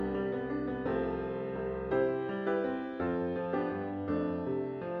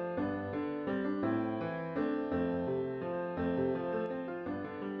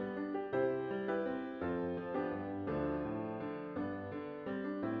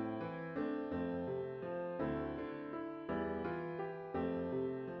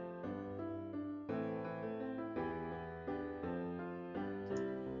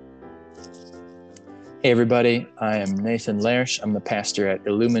Hey everybody, I am Nathan Lersch. I'm the pastor at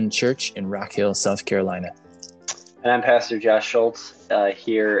Illumin Church in Rock Hill, South Carolina. And I'm Pastor Josh Schultz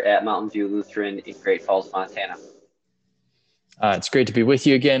here at Mountain View Lutheran in Great Falls, Montana. It's great to be with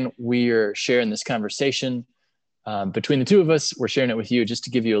you again. We are sharing this conversation between the two of us. We're sharing it with you just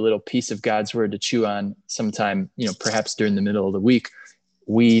to give you a little piece of God's word to chew on sometime, perhaps during the middle of the week.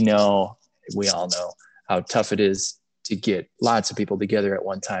 We all know how tough it is to get lots of people together at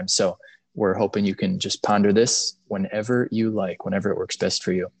one time. So we're hoping you can just ponder this whenever you like, whenever it works best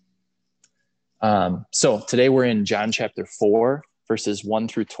for you. So today we're in John chapter 4, verses 1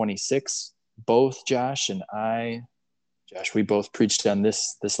 through 26. Both Josh and I, we both preached on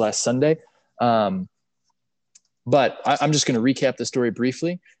this last Sunday. But I'm just going to recap the story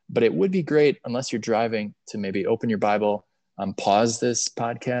briefly. But it would be great, unless you're driving, to maybe open your Bible, pause this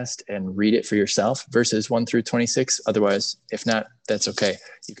podcast and read it for yourself, verses 1 through 26. Otherwise, if not, that's okay.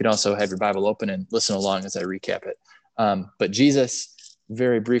 You could also have your Bible open and listen along as I recap it. But Jesus,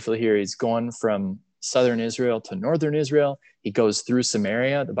 very briefly here, he's going from southern Israel to northern Israel. He goes through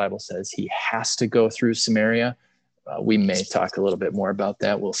Samaria. The Bible says he has to go through Samaria. We may talk a little bit more about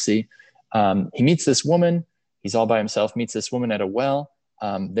that. We'll see. He meets this woman. He's all by himself, meets this woman at a well.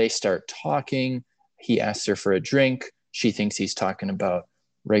 They start talking. He asks her for a drink. She thinks he's talking about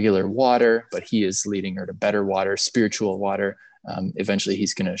regular water, but he is leading her to better water, spiritual water. Eventually,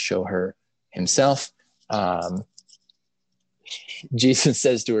 he's going to show her himself. Jesus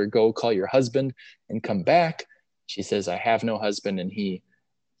says to her, "Go call your husband and come back." She says, "I have no husband." And he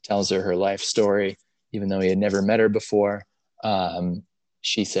tells her life story, even though he had never met her before.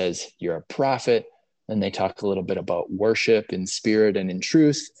 She says, "You're a prophet." And they talk a little bit about worship in spirit and in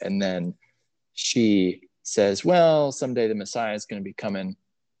truth. And then she says, "Well, someday the Messiah is going to be coming.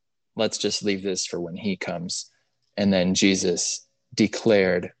 Let's just leave this for when he comes." And then Jesus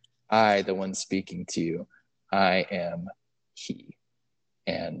declared, "I, the one speaking to you, I am he."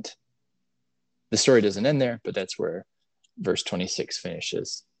 And the story doesn't end there, but that's where verse 26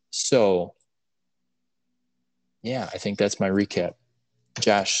 finishes. So, yeah, I think that's my recap.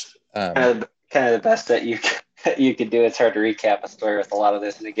 Josh, Kind of the best that you could do. It's hard to recap a story with a lot of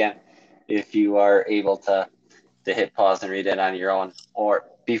this. And again, if you are able to hit pause and read it on your own, or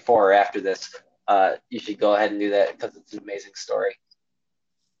before or after this, you should go ahead and do that because it's an amazing story.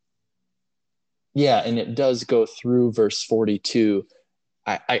 Yeah, and it does go through verse 42.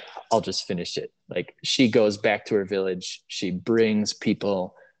 I'll just finish it. Like, she goes back to her village. She brings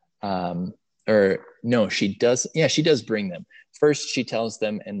people, she does bring them. First, she tells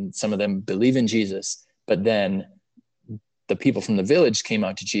them, and some of them believe in Jesus, but then the people from the village came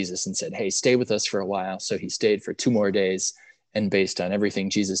out to Jesus and said, "Hey, stay with us for a while." So he stayed for 2 more days. And based on everything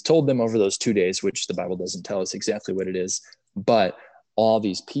Jesus told them over those 2 days, which the Bible doesn't tell us exactly what it is, but all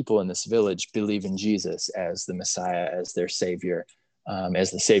these people in this village believe in Jesus as the Messiah, as their Savior, as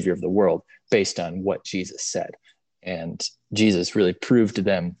the Savior of the world, based on what Jesus said. And Jesus really proved to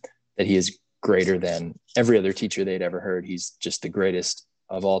them that he is greater than every other teacher they'd ever heard. He's just the greatest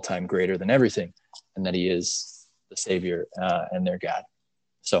of all time, greater than everything, and that he is the Savior and their God.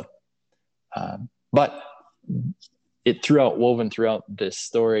 So, but woven throughout this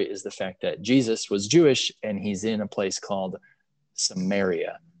story is the fact that Jesus was Jewish, and he's in a place called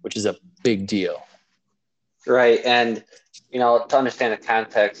Samaria, which is a big deal. Right. And, to understand the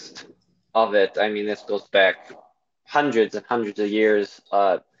context of it, I mean, this goes back hundreds and hundreds of years.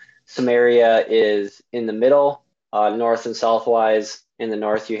 Samaria is in the middle, north and south-wise. In the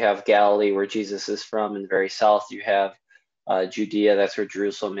north, you have Galilee, where Jesus is from. In the very south, you have Judea. That's where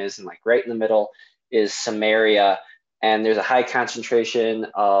Jerusalem is. And right in the middle is Samaria. And there's a high concentration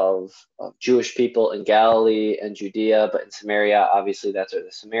of Jewish people in Galilee and Judea, but in Samaria, obviously, that's where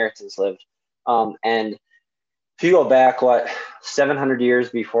the Samaritans lived. And if you go back, 700 years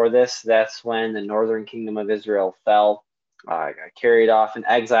before this, that's when the northern kingdom of Israel fell, got carried off in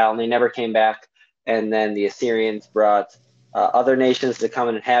exile, and they never came back. And then the Assyrians brought other nations to come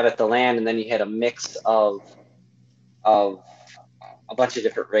and inhabit the land, and then you had a mix of a bunch of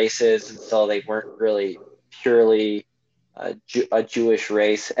different races, and so they weren't really purely a Jewish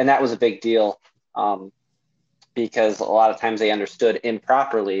race, and that was a big deal because a lot of times they understood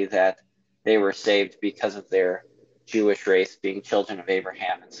improperly that they were saved because of their Jewish race, being children of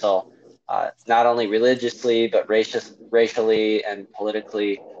Abraham. And so not only religiously, but racially and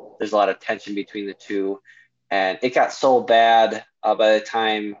politically, there's a lot of tension between the two. And it got so bad by the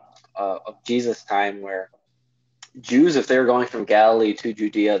time of Jesus' time, where Jews, if they were going from Galilee to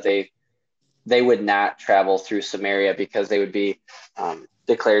Judea, they would not travel through Samaria because they would be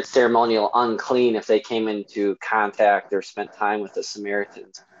declared ceremonial unclean if they came into contact or spent time with the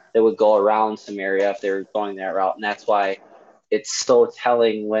Samaritans. they would go around Samaria if they were going that route. And that's why it's so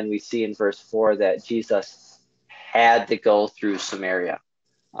telling when we see in verse 4 that Jesus had to go through Samaria.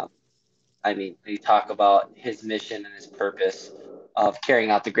 I mean, you talk about his mission and his purpose of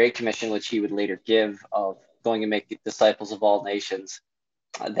carrying out the Great Commission, which he would later give, of going and make disciples of all nations.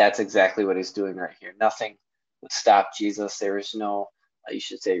 That's exactly what he's doing right here. Nothing would stop Jesus. There is no, you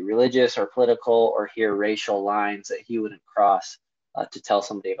should say, religious or political or here racial lines that he wouldn't cross to tell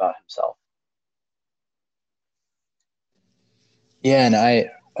somebody about himself. Yeah,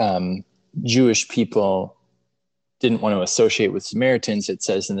 and Jewish people didn't want to associate with Samaritans, it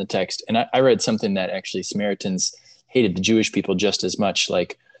says in the text. And I read something that actually Samaritans hated the Jewish people just as much.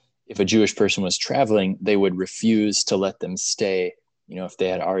 Like if a Jewish person was traveling, they would refuse to let them stay, if they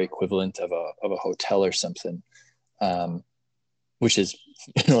had our equivalent of a hotel or something, which is,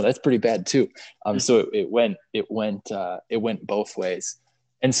 that's pretty bad too. So it went both ways.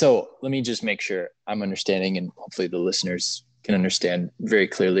 And so let me just make sure I'm understanding, and hopefully the listeners can understand very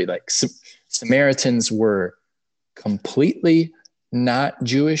clearly, like Samaritans were completely not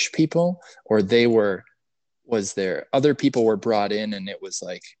Jewish people, or was there other people were brought in and it was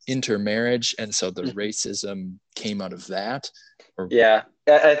like intermarriage, and so the racism came out of that? Yeah,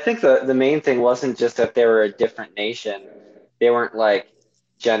 I think the main thing wasn't just that they were a different nation. They weren't like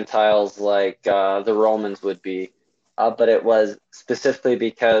Gentiles like the Romans would be, but it was specifically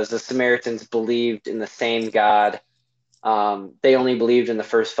because the Samaritans believed in the same God. They only believed in the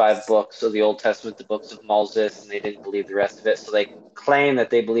first 5 books of the Old Testament, the books of Moses, and they didn't believe the rest of it. So they claimed that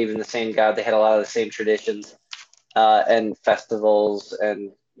they believed in the same God. They had a lot of the same traditions and festivals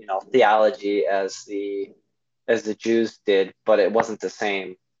and theology as the Jews did, but it wasn't the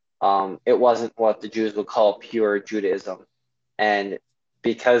same. It wasn't what the Jews would call pure Judaism. And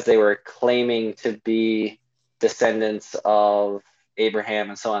because they were claiming to be descendants of Abraham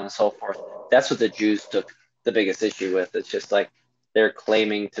and so on and so forth, that's what the Jews took the biggest issue with. It's just like they're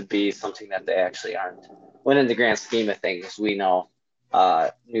claiming to be something that they actually aren't. When in the grand scheme of things, we know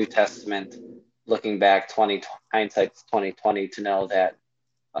New Testament, looking back, hindsight's 2020, to know that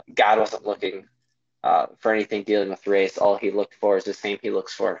God wasn't looking for anything dealing with race. All he looked for is the same he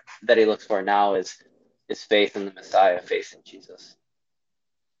looks for now is faith in the Messiah, faith in Jesus.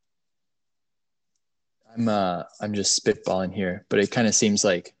 I'm just spitballing here, but it kind of seems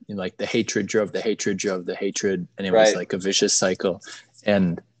like like the hatred drove the hatred drove the hatred, and it was like a vicious cycle.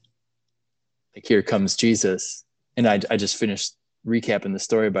 And like here comes Jesus, and I just finished recapping the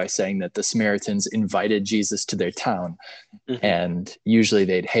story by saying that the Samaritans invited Jesus to their town, and usually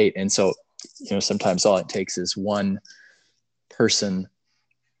they'd hate. And so sometimes all it takes is one person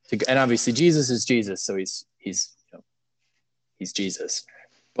to, and obviously Jesus is Jesus, so he's Jesus,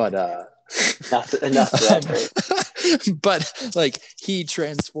 but enough but like he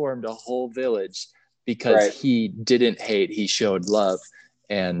transformed a whole village because he didn't hate, he showed love.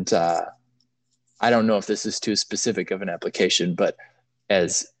 And I don't know if this is too specific of an application, but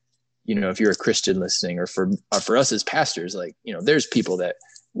as if you're a Christian listening, or for us as pastors, like there's people that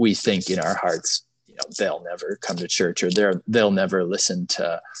we think in our hearts, they'll never come to church, or they'll never listen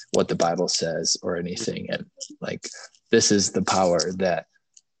to what the Bible says or anything. And like, this is the power that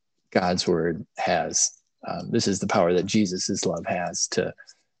God's word has. This is the power that Jesus's love has to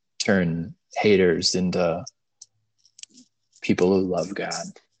turn haters into people who love God.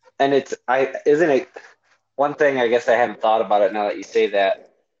 And isn't it one thing, I guess I haven't thought about it now that you say that,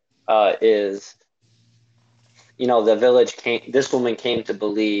 is the village this woman came to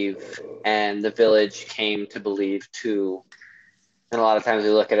believe, and the village came to believe too. And a lot of times we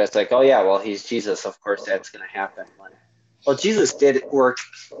look at it, it's like, oh yeah, well, he's Jesus, of course that's going to happen. Well, Jesus did work,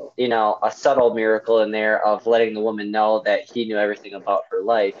 a subtle miracle in there of letting the woman know that he knew everything about her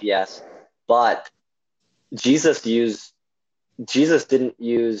life, yes. But Jesus didn't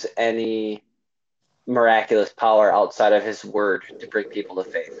use any miraculous power outside of his word to bring people to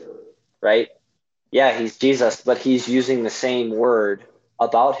faith, right? Yeah, he's Jesus, but he's using the same word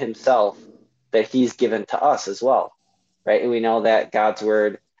about himself that he's given to us as well, right? And we know that God's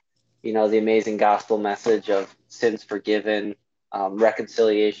word, the amazing gospel message of sins forgiven,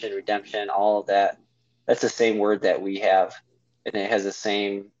 reconciliation, redemption, all of that, that's the same word that we have. And it has the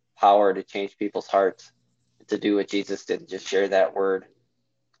same power to change people's hearts, to do what Jesus did, just share that word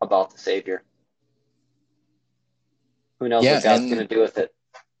about the Savior. Who knows what God's going to do with it?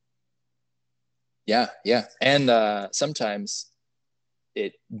 Yeah. And sometimes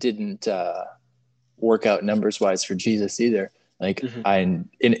it didn't work out numbers wise for Jesus either. Like I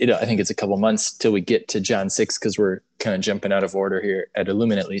think it's a couple months till we get to John 6, because we're kind of jumping out of order here at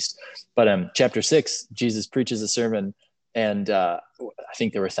Illumin at least. But chapter 6, Jesus preaches a sermon And I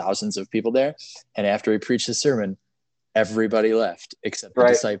think there were thousands of people there. And after he preached the sermon, everybody left except the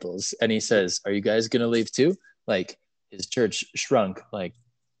disciples. And he says, "Are you guys going to leave too?" Like, his church shrunk. Like,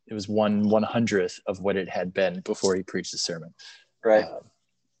 it was 1/100th of what it had been before he preached the sermon. Right.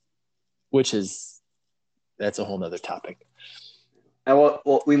 That's a whole nother topic. And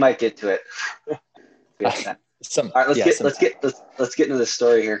well, we might get to it. All right, let's get into the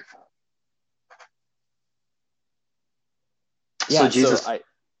story here. Yeah,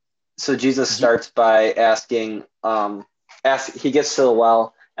 so Jesus starts by asking, he gets to the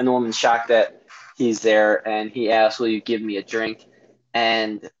well, and the woman's shocked that he's there, and he asks, "Will you give me a drink?"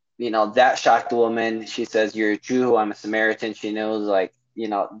 And, that shocked the woman. She says, "You're a Jew, I'm a Samaritan." She knows, like,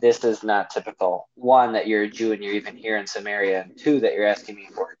 this is not typical. One, that you're a Jew and you're even here in Samaria, and two, that you're asking me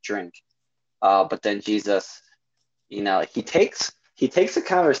for a drink. But then Jesus, he takes the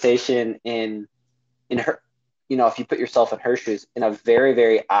conversation in her, if you put yourself in her shoes, in a very,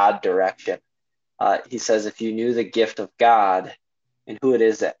 very odd direction. He says, if you knew the gift of God and who it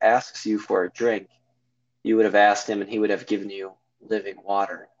is that asks you for a drink, you would have asked him and he would have given you living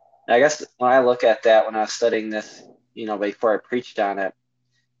water. And I guess when I look at that, when I was studying this, before I preached on it,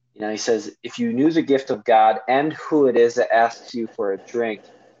 he says, if you knew the gift of God and who it is that asks you for a drink,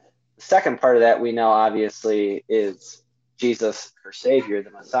 the second part of that we know obviously is Jesus, her Savior,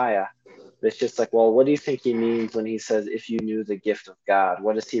 the Messiah. But it's just like, well, what do you think he means when he says, if you knew the gift of God?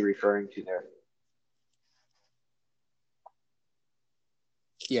 What is he referring to there?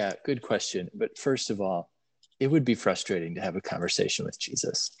 Yeah, good question. But first of all, it would be frustrating to have a conversation with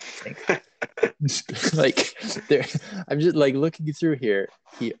Jesus, I think. I'm just like looking through here.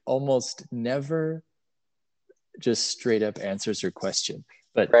 He almost never just straight up answers her question.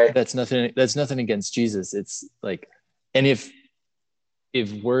 But that's nothing against Jesus. It's like, and if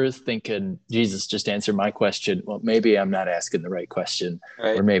we're thinking, Jesus, just answer my question, well, maybe I'm not asking the right question,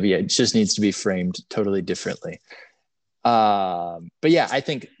 or maybe it just needs to be framed totally differently. But yeah, I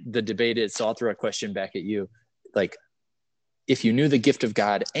think the debate is, so I'll throw a question back at you. Like, if you knew the gift of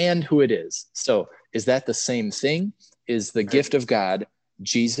God and who it is, so is that the same thing? Is the gift of God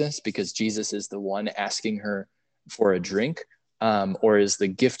Jesus, because Jesus is the one asking her for a drink? Or is the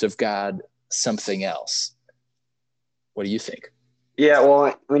gift of God something else? What do you think? Yeah,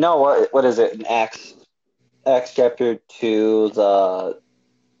 well, we know what is it in Acts chapter 2, the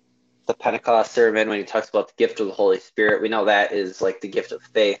Pentecost sermon, when he talks about the gift of the Holy Spirit. We know that is like the gift of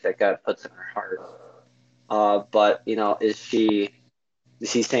faith that God puts in our heart. But is he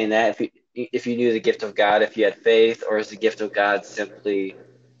saying that if you knew the gift of God, if you had faith, or is the gift of God simply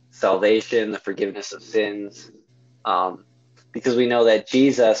salvation, the forgiveness of sins? Because we know that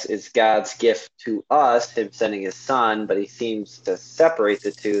Jesus is God's gift to us, him sending his son, but he seems to separate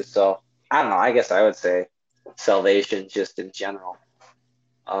the two. So I don't know. I guess I would say salvation just in general,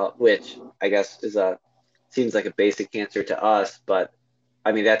 which I guess seems like a basic answer to us, but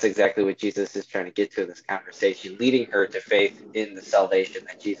I mean, that's exactly what Jesus is trying to get to in this conversation, leading her to faith in the salvation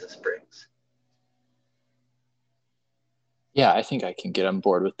that Jesus brings. Yeah, I think I can get on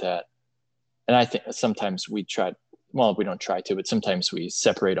board with that. And I think sometimes we don't try to, but sometimes we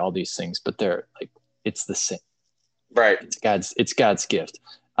separate all these things, but they're like, it's the same. Right. It's God's gift.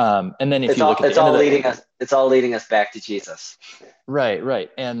 And then if it's all leading us back to Jesus.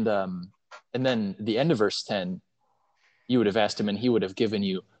 Right. And then the end of verse 10, you would have asked him and he would have given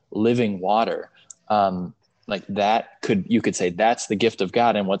you living water. Like you could say that's the gift of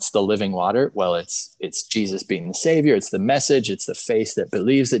God. And what's the living water? Well, it's Jesus being the Savior. It's the message. It's the faith that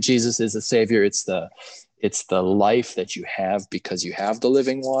believes that Jesus is the Savior. It's the life that you have because you have the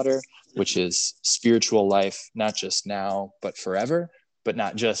living water, which is spiritual life, not just now, but forever, but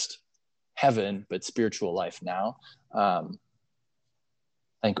not just heaven, but spiritual life now. I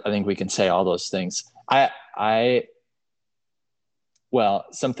think we can say all those things.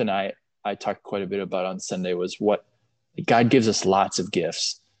 Something I talked quite a bit about on Sunday was what God gives us lots of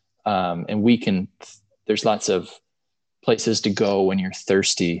gifts. And there's lots of places to go when you're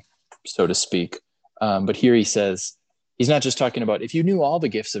thirsty, so to speak. But here he says, he's not just talking about if you knew all the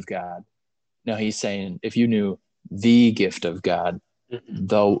gifts of God. No, he's saying if you knew the gift of God,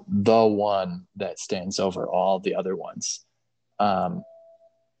 the one that stands over all the other ones.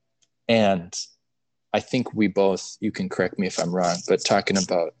 And I think we both, you can correct me if I'm wrong, but talking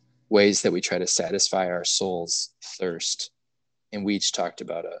about ways that we try to satisfy our soul's thirst. And we each talked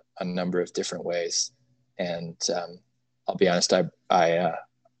about a number of different ways. And I'll be honest, I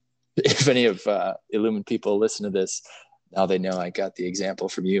if any of Illumined people listen to this, now they know I got the example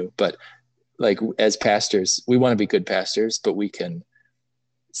from you. But like as pastors, we want to be good pastors, but we can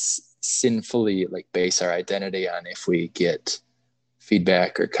sinfully like base our identity on if we get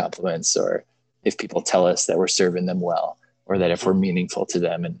feedback or compliments, or if people tell us that we're serving them well, or that if we're meaningful to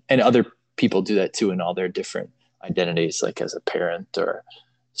them. And other people do that too in all their different identities, like as a parent or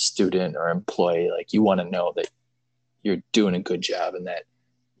student or employee. Like you want to know that you're doing a good job and that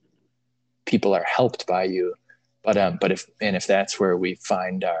people are helped by you. But if that's where we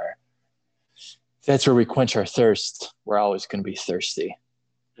find if that's where we quench our thirst, we're always going to be thirsty.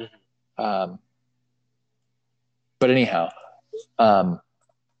 Mm-hmm. But anyhow,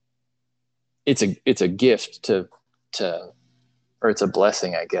 it's a gift to, or it's a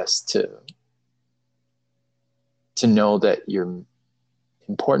blessing, I guess, to know that you're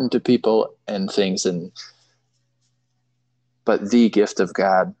important to people and things, but the gift of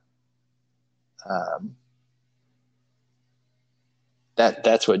God,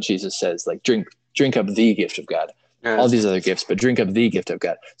 that's what Jesus says, like drink up the gift of God. Yes. All these other gifts, but drink up the gift of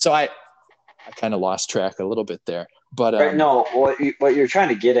God. So I kind of lost track a little bit there, but right. No, what you're trying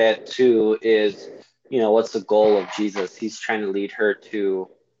to get at too is, what's the goal of Jesus? He's trying to lead her to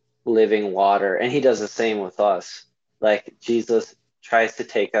living water, and he does the same with us. Like Jesus tries to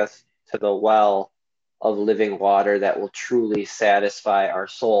take us to the well of living water that will truly satisfy our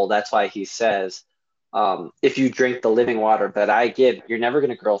soul. That's why he says, if you drink the living water that I give, you're never going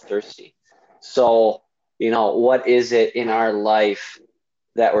to grow thirsty. So, what is it in our life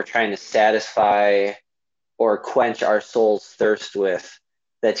that we're trying to satisfy or quench our soul's thirst with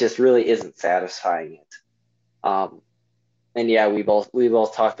that just really isn't satisfying it? And yeah, we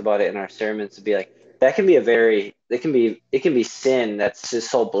both talked about it in our sermons to be like, that can be it can be sin that's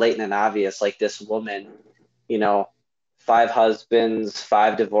just so blatant and obvious. Like this woman, 5 husbands,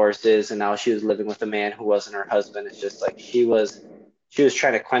 5 divorces, and now she was living with a man who wasn't her husband. It's just like she was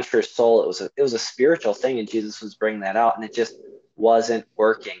trying to quench her soul. It was a spiritual thing, and Jesus was bringing that out, and it just wasn't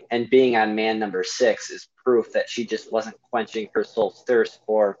working. And being on man number 6 is proof that she just wasn't quenching her soul's thirst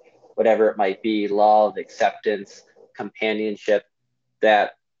for whatever it might be, love, acceptance, companionship,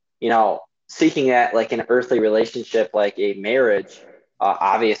 that, seeking at like an earthly relationship, like a marriage.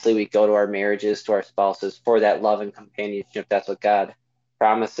 Obviously, we go to our marriages, to our spouses for that love and companionship. That's what God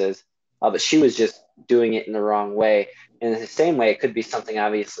promises. But she was just doing it in the wrong way. And in the same way, it could be something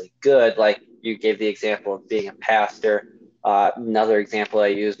obviously good, like you gave the example of being a pastor. Another example I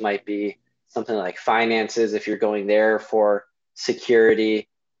use might be something like finances. If you're going there for security,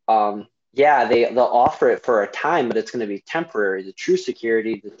 yeah, they'll offer it for a time, but it's going to be temporary. The true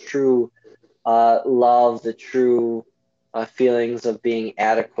security, the true love, the true feelings of being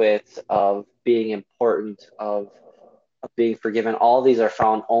adequate, of being important, of being forgiven, all these are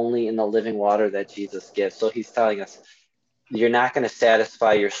found only in the living water that Jesus gives. So he's telling us, you're not going to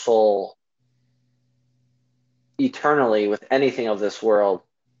satisfy your soul eternally with anything of this world,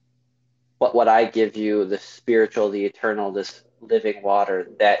 but what I give you, the spiritual, the eternal, this living water,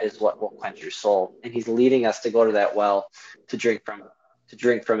 that is what will quench your soul. And he's leading us to go to that well, to drink from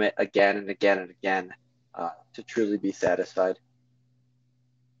it again and again and again, to truly be satisfied.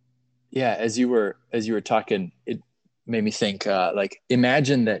 Yeah, as you were talking, it made me think, like,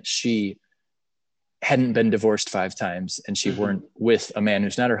 imagine that she hadn't been divorced 5 times and she weren't with a man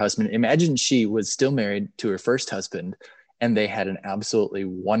who's not her husband. Imagine she was still married to her first husband and they had an absolutely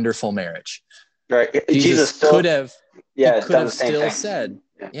wonderful marriage. Right. Jesus could have still thing. said,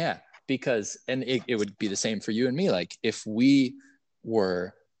 yeah, because, and it would be the same for you and me. Like if we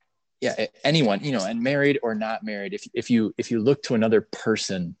were, anyone, and married or not married, if you look to another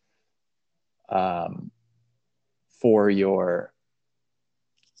person, for your,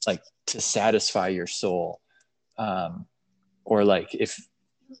 like, to satisfy your soul, or like if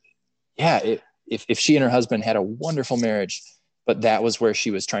she and her husband had a wonderful marriage, but that was where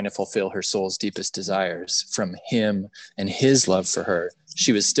she was trying to fulfill her soul's deepest desires from him and his love for her,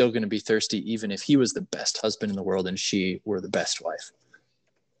 she was still going to be thirsty, even if he was the best husband in the world and she were the best wife.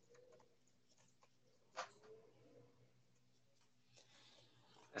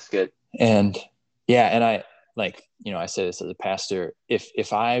 That's good. And I, like, I say this as a pastor,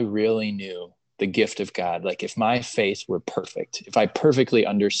 if I really knew the gift of God, like if my faith were perfect, if I perfectly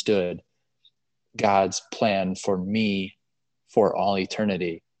understood God's plan for me for all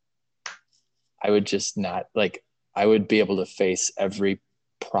eternity, I would just not, like, I would be able to face every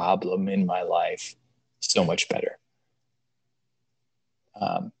problem in my life so much better.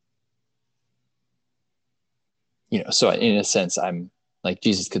 So in a sense, I'm like,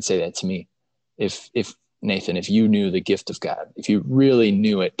 Jesus could say that to me. If Nathan, if you knew the gift of God, if you really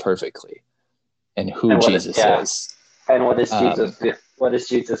knew it perfectly and who Jesus is. And what does Jesus do? What does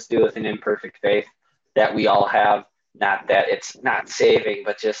Jesus do with an imperfect faith that we all have? Not that it's not saving,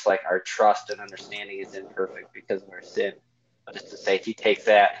 but just like our trust and understanding is imperfect because of our sin. But just to say, he takes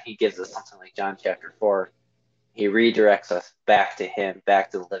that, he gives us something like John chapter 4. He redirects us back to him,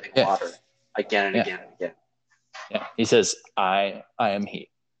 back to the living Yeah. water again and Yeah. again and again. Yeah. He says, I am he.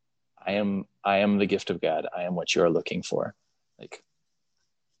 I am the gift of God. I am what you are looking for. Like,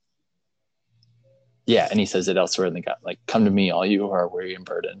 yeah. And he says it elsewhere in the God, like, come to me, all you who are weary and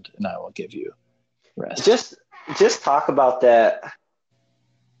burdened, and I will give you rest. Just talk about that.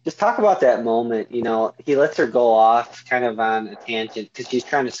 Just talk about that moment. You know, he lets her go off kind of on a tangent because she's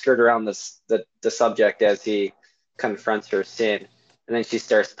trying to skirt around the subject as he confronts her sin, and then she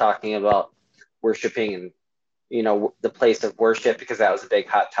starts talking about worshiping and the place of worship, because that was a big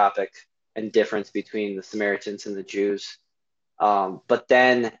hot topic and difference between the Samaritans and the Jews. But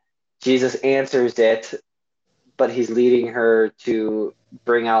then Jesus answers it, but he's leading her to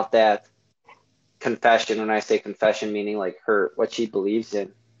bring out that confession. When I say confession, meaning like what she believes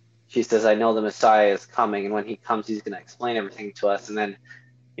in. She says, I know the Messiah is coming, and when he comes, he's going to explain everything to us. And then,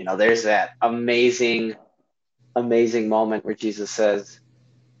 there's that amazing, amazing moment where Jesus says,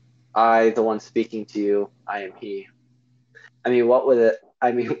 I, the one speaking to you, I am he. I mean,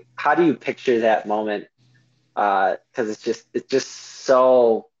 how do you picture that moment? Because it's just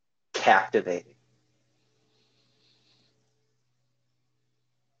so captivating.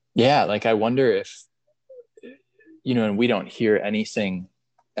 Yeah. Like, I wonder if, and we don't hear anything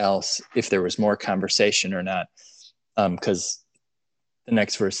else, if there was more conversation or not. Because the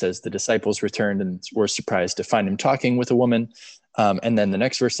next verse says the disciples returned and were surprised to find him talking with a woman. And then the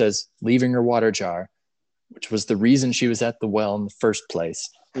next verse says, leaving her water jar, which was the reason she was at the well in the first place,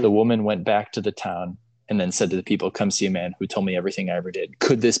 the woman went back to the town and then said to the people, come see a man who told me everything I ever did.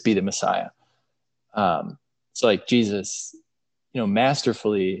 Could this be the Messiah? So like Jesus,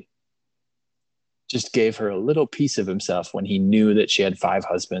 masterfully just gave her a little piece of himself when he knew that she had 5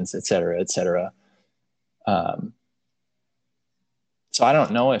 husbands, et cetera, et cetera. So I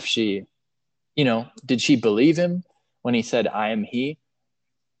don't know if she, did she believe him when he said, I am he?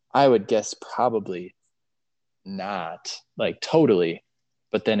 I would guess probably not, like totally.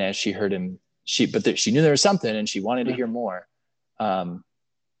 But then as she heard him, she knew there was something and she wanted to hear more. Yeah,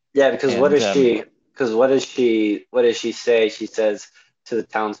 because what does she? Because what does she say? She says to the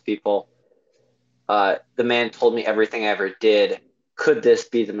townspeople, "The man told me everything I ever did. Could this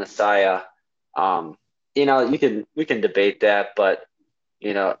be the Messiah?" We can debate that, but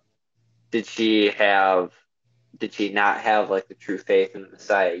you know, did she not have like the true faith in the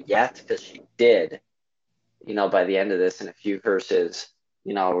Messiah yet? Because she did. By the end of this, in a few verses,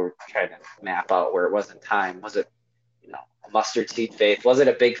 we're trying to map out where it was in time. Was it a mustard seed faith? Was it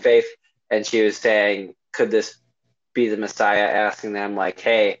a big faith? And she was saying, could this be the Messiah, asking them like,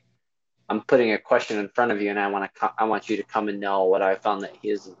 hey, I'm putting a question in front of you and I want you to come and know what I found, that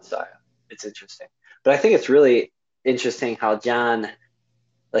he is the Messiah. It's interesting. But I think it's really interesting how John,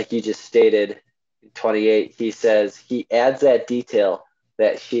 like you just stated in 28, he adds that detail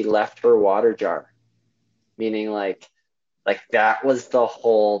that she left her water jar, meaning like that was the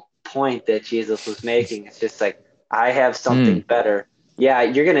whole point that Jesus was making. It's just like, I have something better. Yeah,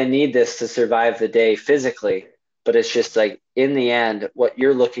 you're going to need this to survive the day physically, but it's just like, in the end, what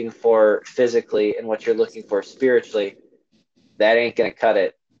you're looking for physically and what you're looking for spiritually, that ain't going to cut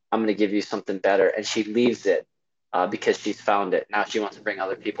it. I'm going to give you something better. And she leaves it because she's found it. Now she wants to bring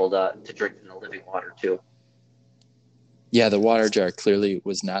other people to drink from the living water too. Yeah, the water jar clearly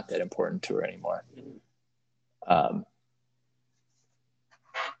was not that important to her anymore.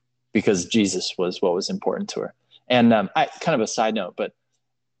 Because Jesus was what was important to her. And I kind of a side note, but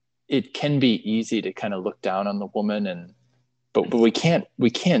it can be easy to kind of look down on the woman, but we can't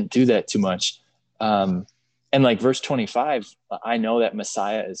do that too much. And like verse 25, I know that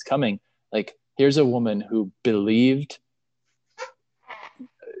Messiah is coming. Like, here's a woman who believed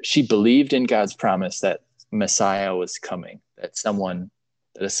in God's promise that Messiah was coming, that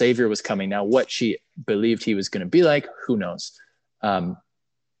a savior was coming. Now, what she believed he was going to be like, who knows?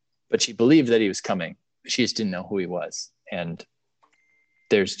 But she believed that he was coming. She just didn't know who he was. And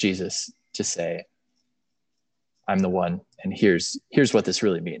there's Jesus to say, I'm the one. And here's what this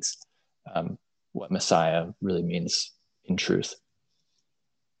really means. What Messiah really means in truth.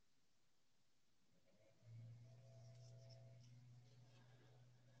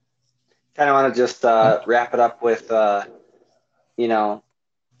 Kind of want to just wrap it up with, if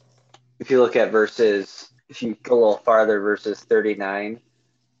you look at if you go a little farther, verses 39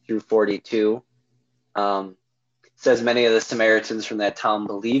 through 42, says many of the Samaritans from that town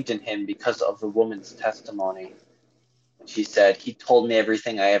believed in him because of the woman's testimony. She said, he told me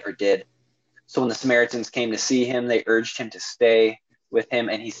everything I ever did. So when the Samaritans came to see him, they urged him to stay with him,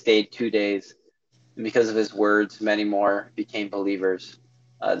 and he stayed 2 days. And because of his words, many more became believers.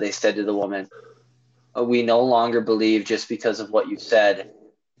 They said to the woman, we no longer believe just because of what you said.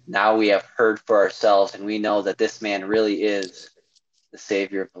 Now we have heard for ourselves, and we know that this man really is the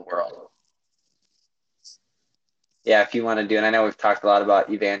Savior of the world. Yeah, if you want to do, and I know we've talked a lot about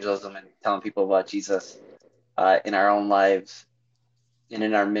evangelism and telling people about Jesus in our own lives and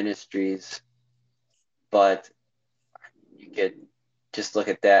in our ministries, but you could just look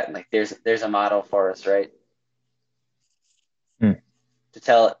at that and like there's a model for us, right? Hmm. To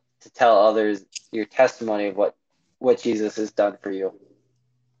tell others your testimony of what Jesus has done for you.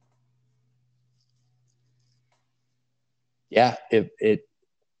 Yeah, it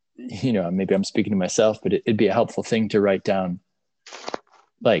maybe I'm speaking to myself, but it'd be a helpful thing to write down.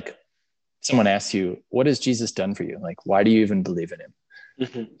 Like, someone asks you, what has Jesus done for you? Like, why do you even believe in him?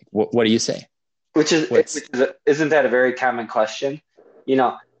 Mm-hmm. What do you say? Isn't that a very common question?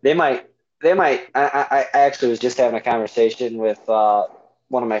 They might. I actually was just having a conversation with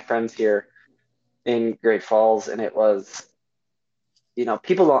one of my friends here in Great Falls, and it was,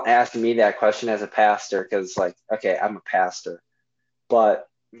 people don't ask me that question as a pastor because, like, okay, I'm a pastor, but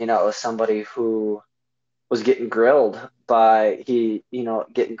it was somebody who was getting grilled by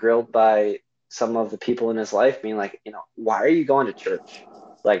some of the people in his life, being like, why are you going to church?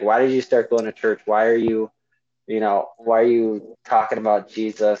 Like, why did you start going to church? Why are you talking about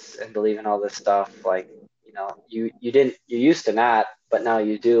Jesus and believing all this stuff? Like, you used to not, but now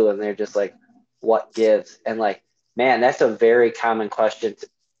you do. And they're just like, what gives? And like, man, that's a very common question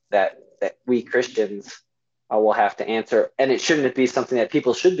that we Christians will have to answer. And it shouldn't be something that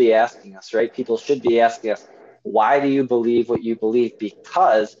people should be asking us, right? People should be asking us, why do you believe what you believe?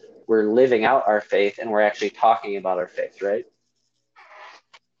 Because we're living out our faith and we're actually talking about our faith, right?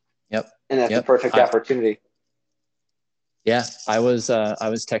 Yep. And that's a perfect opportunity. Yeah, I was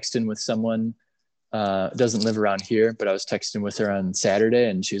texting with someone, doesn't live around here, but I was texting with her on Saturday,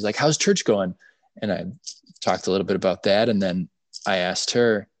 and she was like, how's church going? And I talked a little bit about that, and then I asked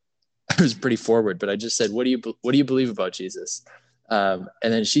her, I was pretty forward, but I just said, what do you believe about Jesus? And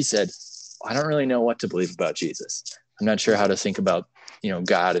then she said, I don't really know what to believe about Jesus. I'm not sure how to think about,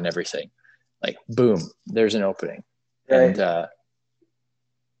 God and everything. Like, boom, there's an opening. Right. And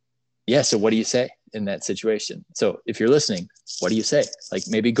so what do you say in that situation? So if you're listening, what do you say? Like,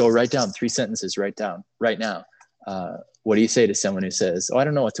 maybe go write down 3 sentences right now. What do you say to someone who says, I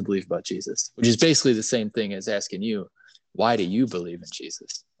don't know what to believe about Jesus, which is basically the same thing as asking you, why do you believe in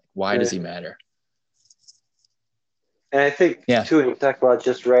Jesus? Why does he matter? And I think, too, when you talk about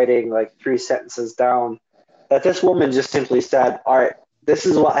just writing like 3 sentences down, that this woman just simply said, all right, this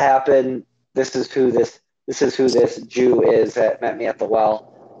is what happened. This is who this Jew is that met me at the well.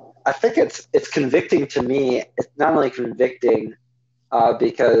 I think it's convicting to me. It's not only convicting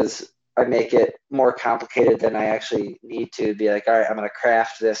because I make it more complicated than I actually need to. Be like, all right, I'm going to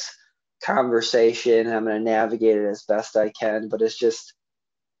craft this conversation and I'm going to navigate it as best I can. But it's just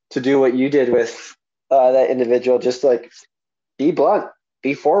to do what you did with that individual, just like be blunt,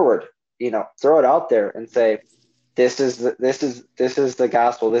 be forward, throw it out there and say, this is the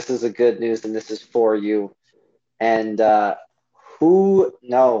gospel. This is the good news, and this is for you. And who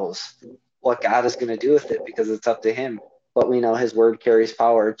knows what God is going to do with it, because it's up to him. But we know his word carries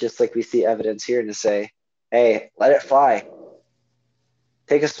power, just like we see evidence here, to say, hey, let it fly.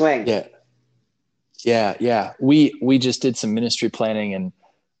 Take a swing. Yeah. We just did some ministry planning, and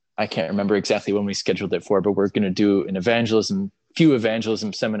I can't remember exactly when we scheduled it for, but we're going to do few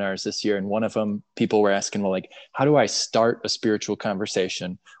evangelism seminars this year. And one of them, people were asking, well, like, how do I start a spiritual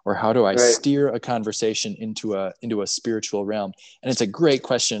conversation, or how do I steer a conversation into a spiritual realm? And it's a great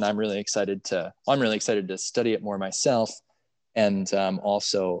question. I'm really excited to study it more myself, and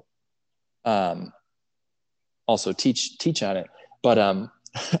also teach on it. But I'm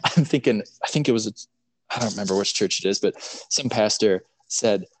thinking, I think it was, I don't remember which church it is, but some pastor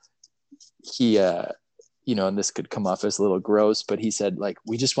said he, and this could come off as a little gross, but he said, like,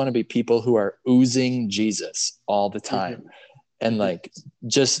 we just want to be people who are oozing Jesus all the time. Mm-hmm. And like,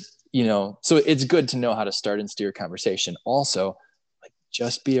 just, so it's good to know how to start and steer conversation. Also, like,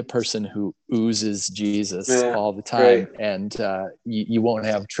 just be a person who oozes Jesus all the time. Right. And you won't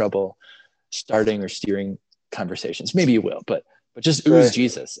have trouble starting or steering conversations. Maybe you will, but just ooze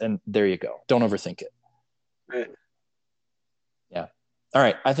Jesus, and there you go. Don't overthink it. Right. Yeah. All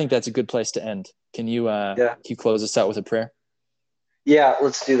right. I think that's a good place to end. Can you close us out with a prayer? Yeah,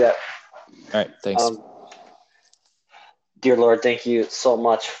 let's do that. All right. Thanks. Dear Lord, thank you so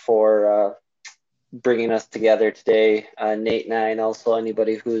much for bringing us together today, Nate and I, and also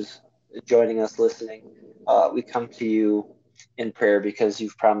anybody who's joining us, listening. We come to you in prayer because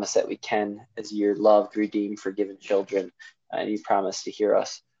you've promised that we can, as your loved, redeemed, forgiven children, and you promised to hear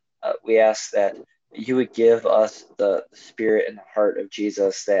us. We ask that you would give us the spirit and the heart of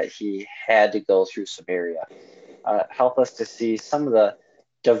Jesus, that he had to go through Samaria. Help us to see some of the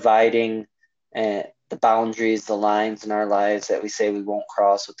dividing and the boundaries, the lines in our lives that we say we won't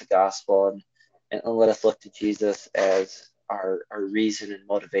cross with the gospel, and let us look to Jesus as our reason and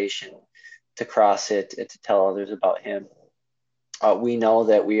motivation to cross it and to tell others about him. We know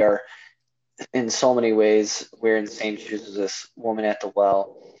that we are, in so many ways, we're in the same shoes as this woman at the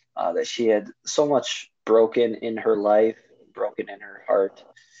well, that she had so much broken in her life, broken in her heart.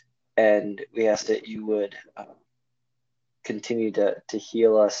 And we ask that you would continue to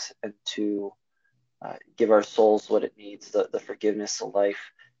heal us and to give our souls what it needs, the forgiveness, the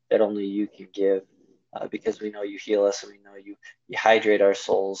life that only you can give, because we know you heal us, and we know you hydrate our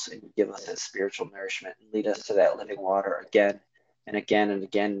souls and you give us that spiritual nourishment and lead us to that living water again and again and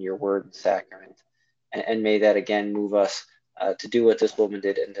again in your word and sacrament. And may that again move us to do what this woman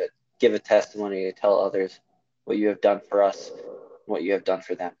did, and to give a testimony, to tell others what you have done for us, what you have done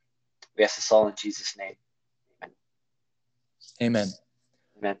for them. We ask this all in Jesus' name. Amen.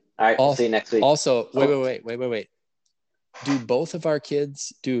 Amen. All right, we'll see you next week. Also, wait. Do both of our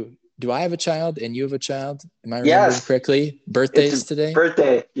kids, do I have a child and you have a child? Am I remembering correctly? Birthdays today?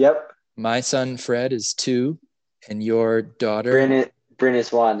 Birthday, yep. My son Fred is 2, and your daughter? Bryn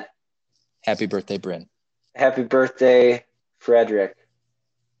is 1. Happy birthday, Bryn. Happy birthday, Frederick.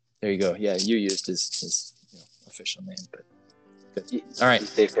 There you go. Yeah, you used his official name, but good. All right.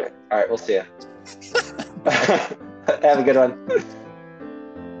 All right, we'll see you. Have a good one.